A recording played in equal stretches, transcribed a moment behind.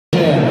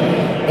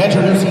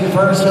Introducing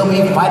first, he'll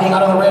be fighting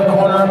out of the red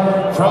corner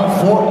from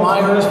Fort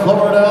Myers,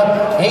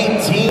 Florida.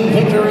 18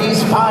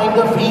 victories, 5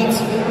 defeats.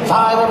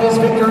 5 of his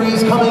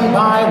victories coming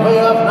by way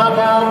of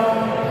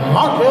knockout.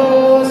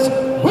 Marcus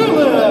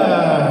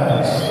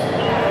Willis.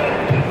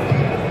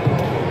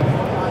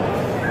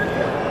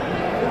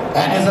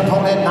 And his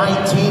opponent,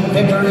 19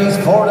 victories,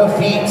 4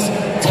 defeats.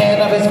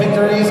 10 of his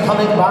victories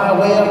coming by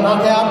way of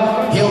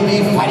knockout. He'll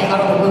be fighting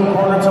out of the blue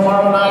corner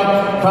tomorrow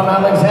night from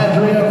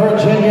Alexandria,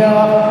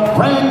 Virginia,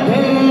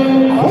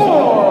 Brandon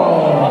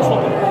Quarles.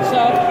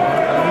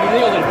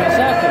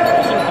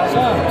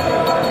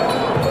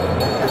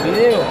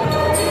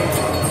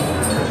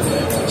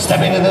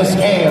 Stepping to the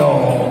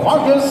scale,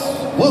 Marcus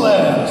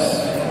Willis.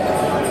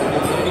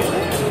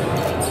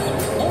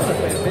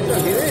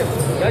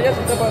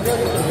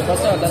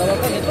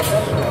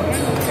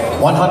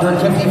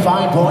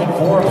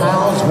 155.4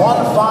 pounds,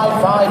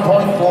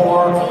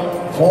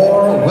 155.4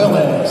 for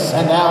Willis.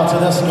 And now to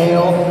the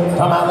scale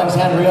from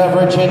Alexandria,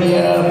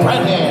 Virginia,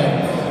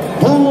 Brandon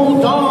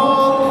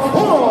Bulldog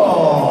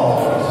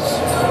Quarles.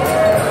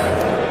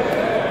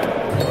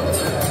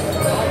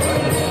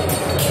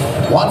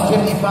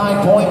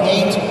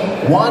 155.8,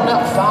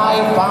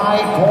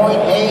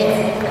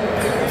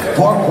 155.8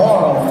 for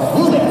Quarles.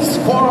 Willis.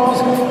 Quarles,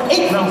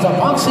 8 rounds of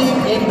boxing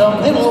in the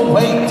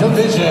middleweight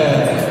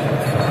division.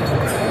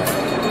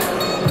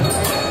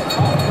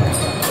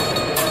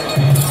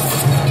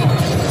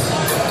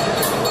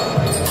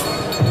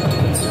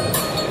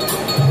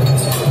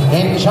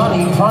 And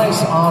Johnny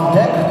Price on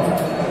deck,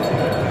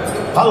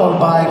 followed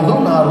by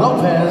Luna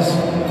Lopez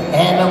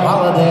and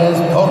Valadez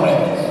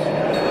Torres.